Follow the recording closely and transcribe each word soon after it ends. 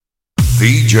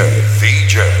DJ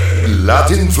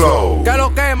LatinFlow. ¿Qué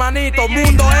lo que, manito?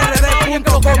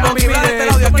 MundoRD.com. Mi vida de este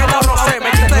lado, aquí no sé, ¿me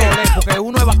entiendes? Porque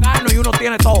uno es bacano y uno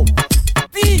tiene todo.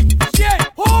 DJ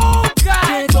Hoga.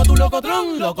 Llegó tu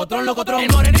locotrón, locotrón, locotrón. El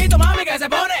morenito, mami, que se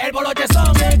pone el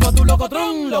polochezón. Llegó tu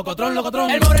locotrón, locotrón, locotrón.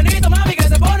 El morenito, mami, que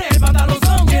se pone el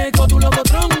pantalonzón. Llegó tu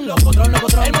locotrón, locotrón,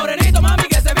 locotrón. El morenito, mami,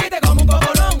 que se viste como un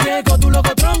cocolón. Llegó tu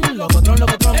locotrón, locotrón,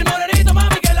 locotrón. El morenito,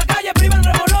 mami, que en la calle priva en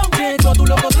revolón. Llegó tu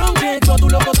locotrón, llegó tu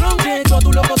locotrón. Llegó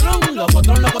tu locotrón,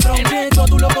 locotrón, locotrón. Llegó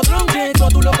tu locotrón, llegó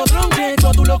tu locotrón.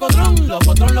 Llegó tu locotrón,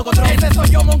 locotrón, locotrón. Ese soy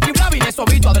yo, Monkey Blavin, eso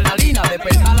visto adrenalina.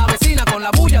 Desperta a la vecina con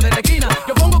la bulla de la esquina.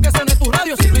 Yo pongo que suene tu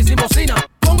radio, sirve y sin bocina.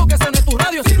 Pongo que suene tu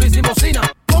radio, sirve y sin bocina.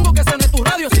 Pongo que suene tu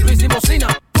radio, sirve y sin bocina.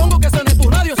 Pongo que suene tu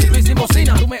radio, sirve y sin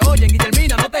bocina. Tú me oyes,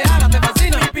 Guillermina, no te hagas, te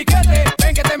fascina. Mi piquete,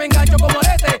 ven que te me engancho como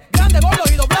arete. Grande, gordo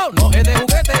y doblado, no es de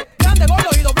juguete. Grande, gordo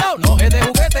y doblado, no es de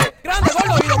juguete. Grande,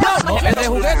 gordo y doblado, no es de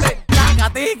juguete.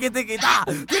 Tiki tiki ta,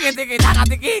 tiki tiki ta,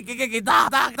 tiki tiki ta,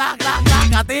 ta ta ta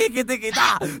ta, tiki tiki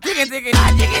ta, tiki tiki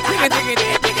ta, tiki tiki tiki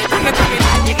tiki tiki tiki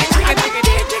tiki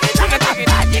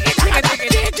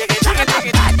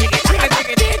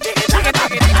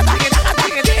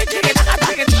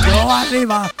yo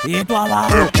arriba y tú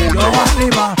abajo, yo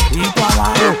arriba y tú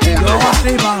abajo, yo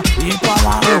arriba y tú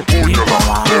abajo, y tú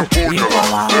abajo, y tú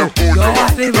abajo, yo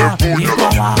arriba y tú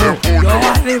abajo, yo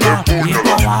arriba y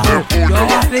tú abajo, yo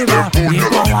arriba y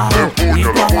tú abajo, y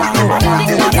tú abajo,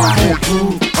 abajo.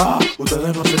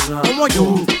 Ustedes no hacen nada. Como yo,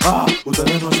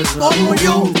 Ustedes no hacen nada. como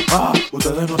yo,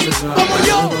 Ustedes no hacen nada. como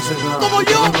yo, como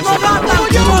yo, no gasta, como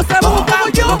yo, no se busca, como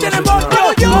yo, tiene voz,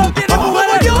 como yo, tiene mujer,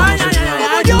 como yo,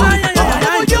 como yo,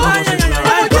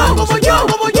 como yo,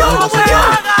 como yo, como yo,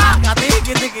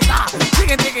 tiki tiki ta,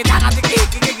 tiki tiki ta,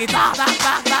 tiki tiki ta, ta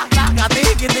ta ta,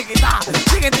 tiki tiki ta,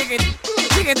 tiki tiki,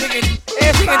 tiki tiki,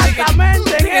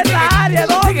 exactamente en esa área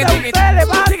donde usted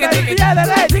levanta el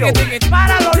pie derecho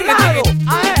para los lados,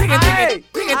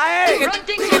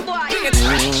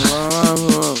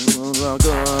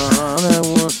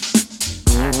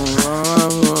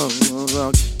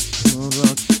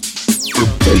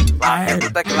 ahí,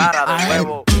 tú te clara de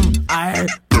nuevo.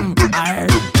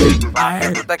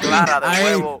 Tú te clara de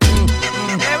nuevo.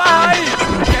 te vas ahí,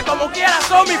 que como quieras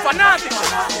son mis fanáticos.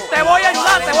 Te voy a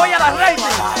ayudar, te voy a dar rating.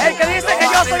 El que dice que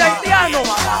yo soy haitiano,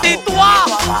 Tituá,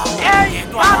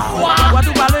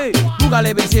 Guatu balé,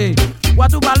 búgale BC.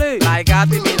 Guatu balé,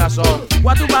 Laigati Mirasol.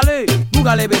 Guatu balé,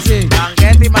 búgale BC.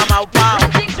 Banquete y mamá upao.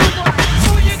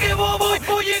 Oye que bobo,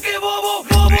 oye que bobo,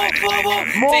 bobo, bobo.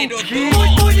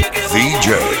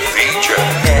 DJ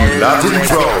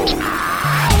LatinFlow.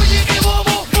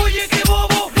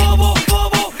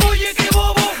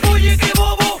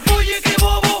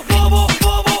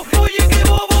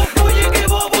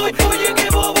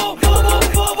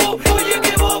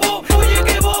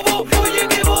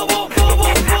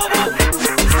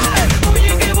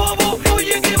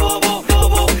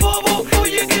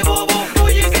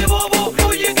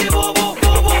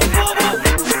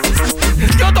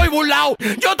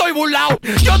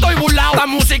 Yo estoy burlao, la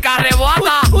música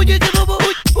rebota. Oye que bobo,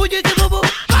 oye que bobo.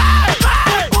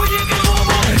 Oye que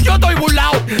bobo. Yo estoy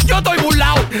burlao, yo estoy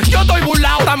burlao, yo estoy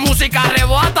burlao, la música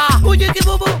rebota. Oye que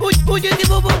bobo, oye que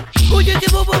bobo, oye que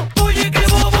bobo, oye que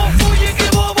bobo, oye que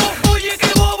bobo, oye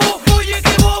que bobo, oye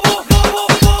que bobo, bobo,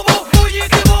 bobo, oye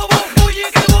que bobo, oye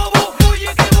que bobo,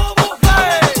 oye que bobo.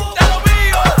 De lo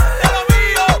mío, de lo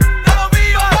mío, de lo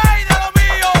mío, ay, de lo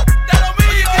mío, de lo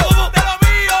mío, de lo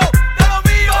mío, de lo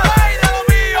mío, ay, de lo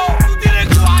mío. Tú tienes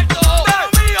cuarto, de lo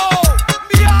mío,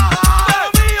 viaja, de lo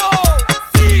mío,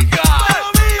 siga, de lo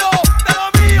mío, de lo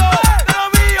mío, de lo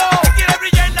mío. Si quieres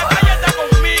brillar en la calle, anda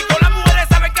conmigo. Las mujeres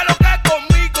saben que lo que es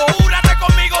conmigo. Júrate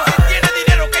conmigo.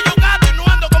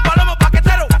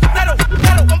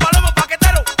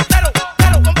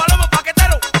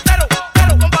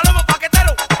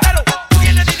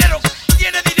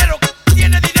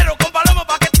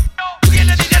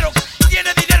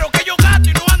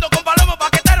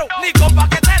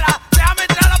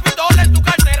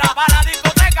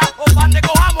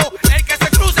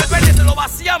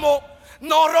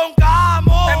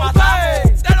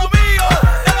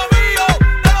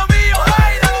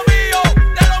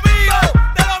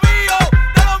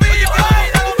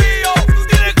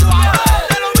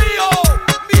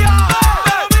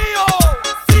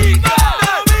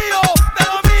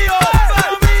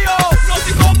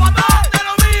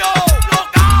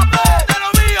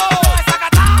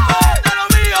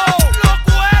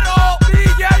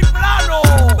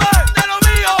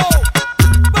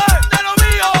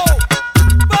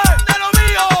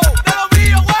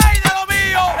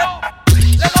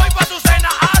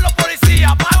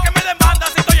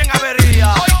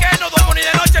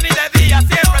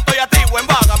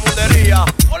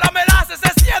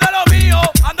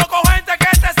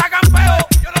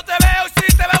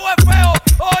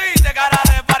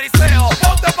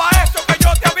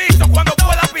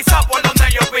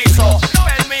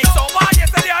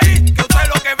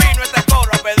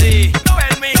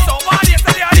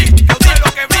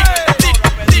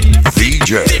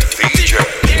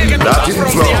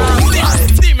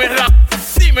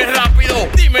 rápido,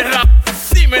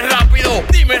 dime rápido,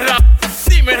 dime rápido,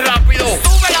 dime rápido.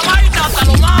 Sube la vaina hasta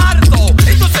lo más alto.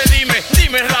 Entonces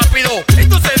dime rápido.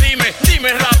 Entonces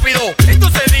dime rápido.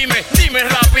 Entonces dime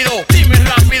rápido,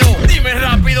 dime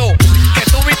rápido. Que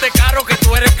tú viste caro, que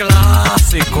tú eres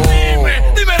clásico.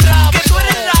 Dime rápido. Que tú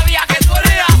eres rabia, que tú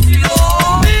eres ácido.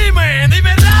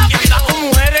 Dime rápido. Y estás con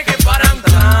mujeres que paran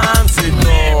tránsito.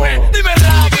 Dime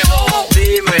rápido.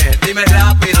 Dime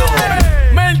rápido.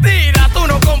 Mentira, tú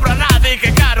no compras nada y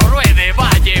que caro ruede,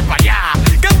 valle para allá.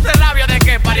 Que usted rabia de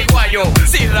que pariguayo,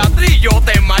 si rastrillo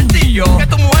te martillo. Que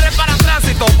tus mujeres paran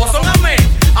tránsito, pues son amé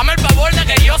el favor de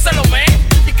que yo se lo me.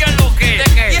 ¿Y qué es lo que? ¿De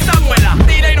qué? Y esa muela,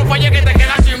 tira y no falle que te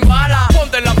quedas sin bala.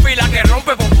 Ponte en la fila que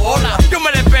rompe popola. Yo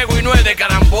me le pego y no es de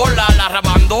carambola. La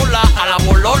rabandola a la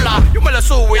bolola. Yo me le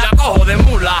subo y la cojo de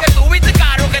mula. Que tú viste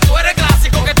caro, que tú eres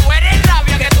clásico, que tú eres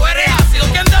rabia, que tú eres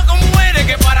ácido. Que andas con mujeres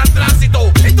que paran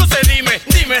tránsito. Entonces dime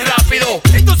rápido.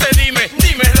 Entonces dime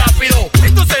rápido.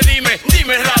 Entonces dime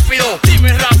rápido.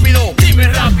 Dime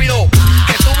rápido.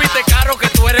 Que tú viste caro, que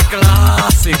tú eres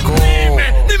clásico.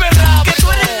 Dime rápido. Que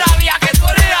tú eres rabia, que tú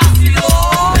eres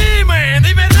ácido. Dime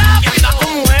rápido. Que andas con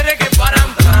mujeres que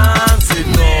paran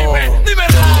tránsito. Dime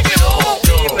rápido.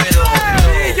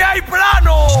 DJ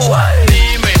Plano.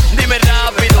 Dime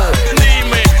rápido.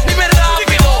 Dime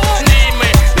rápido.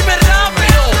 Dime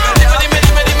rápido.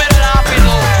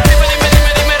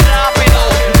 Dime rápido.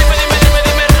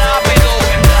 Dime rápido. Dime rápido.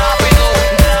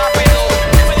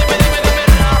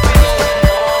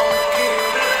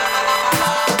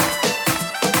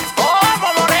 ¡Oh,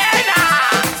 morena!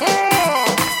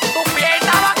 ¡Tu piel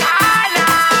está bacana!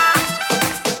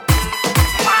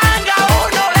 Manga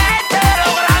uno lente,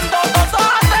 logrando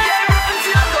totote.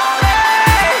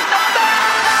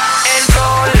 El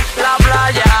sol, la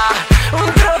playa, un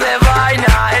tro de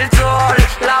vaina. El sol,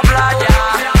 la playa,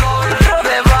 un tro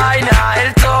de vaina.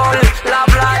 El sol, la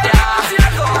playa,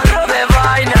 un tro de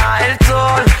vaina. El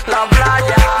sol, la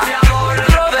playa, un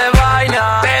tro de vaina.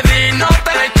 Te di, no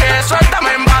te eché,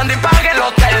 suéltame en banda y pague el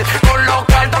hotel. Con los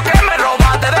cuartos que me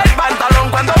robaste del pantalón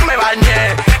cuando me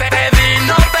bañé. Te di,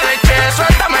 no te eché,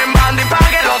 suéltame en banda y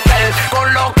pague el hotel.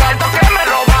 Con los cuartos que me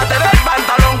robaste del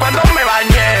pantalón cuando me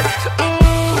bañé.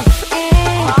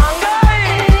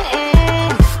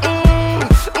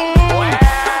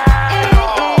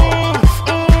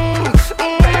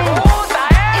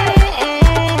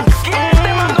 ¿Quién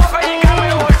te mandó a pellizcarme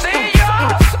el bolsillo?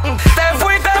 Te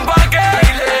fuiste pa' qué,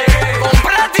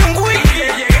 compraste un whisky,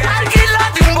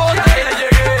 alquilaste un bote,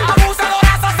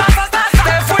 abusadora,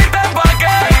 te fuiste pa'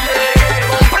 qué,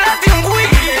 compraste un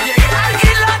whisky,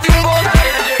 alquilaste un bote,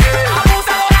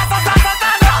 abusadora,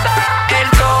 el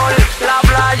sol, la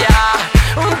playa,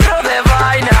 un tro de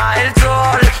vaina. El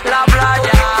sol, la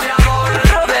playa, un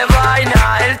tro de vaina.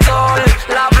 El sol,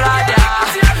 la playa,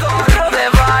 un tro de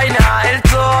vaina. El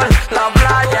sol, la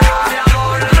playa,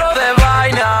 un tro de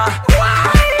vaina.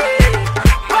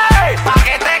 ¡Ey! Pa'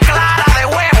 que te clara de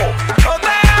huevo. No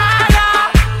te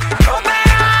hagas.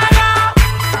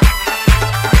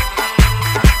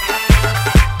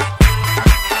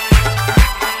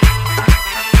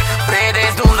 Te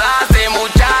desnudaste,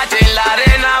 muchacha, en la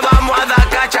arena vamos a dar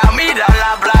cacha. Mira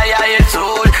la playa y el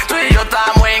sol, tú y yo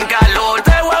estamos en calor.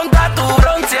 Te aguanta tu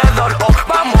bronceador, oh,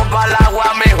 vamos pa'l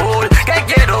agua mejor. Que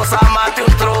quiero zamarte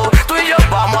un tro, tú y yo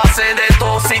vamos a hacer de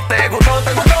todo. Si te gustó,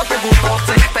 te gustó, te gustó.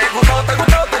 Si te gustó, te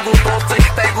gustó, te gustó. Si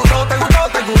te gustó, te gustó,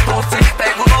 te gustó. Si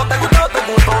te gustó, te gustó, te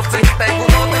gustó. Si te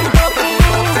gustó, te gustó, te gustó. Si te gustó, te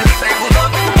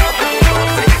gustó, te gustó.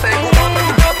 Si te gustó, te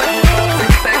gustó, te gustó. Si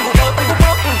te gustó, te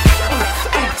gustó.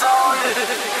 El sol,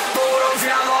 tu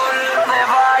bronceador de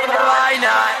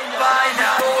vaina.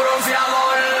 Tu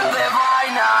bronceador de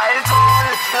vaina. El sol,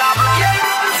 la playa. El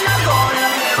bronceador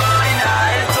de vaina.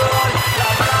 El sol, la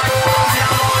playa.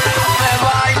 Bronceador de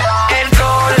vaina. El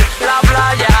sol, la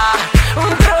playa,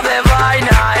 un tro de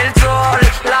vaina. El sol,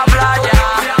 la playa,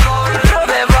 un tro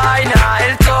de vaina.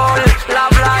 El sol, la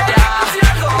playa,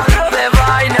 un tro de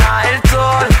vaina. El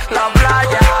sol, la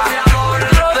playa, un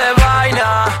tro de vaina.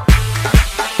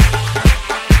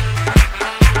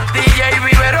 DJ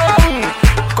Biberón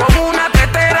con una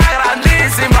tetera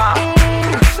grandísima.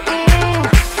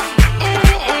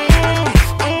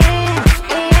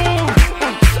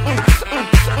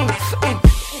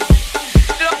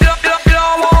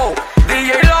 Lobo,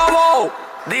 DJ Lobo,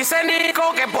 dice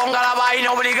Nico que ponga la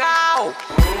vaina obligado.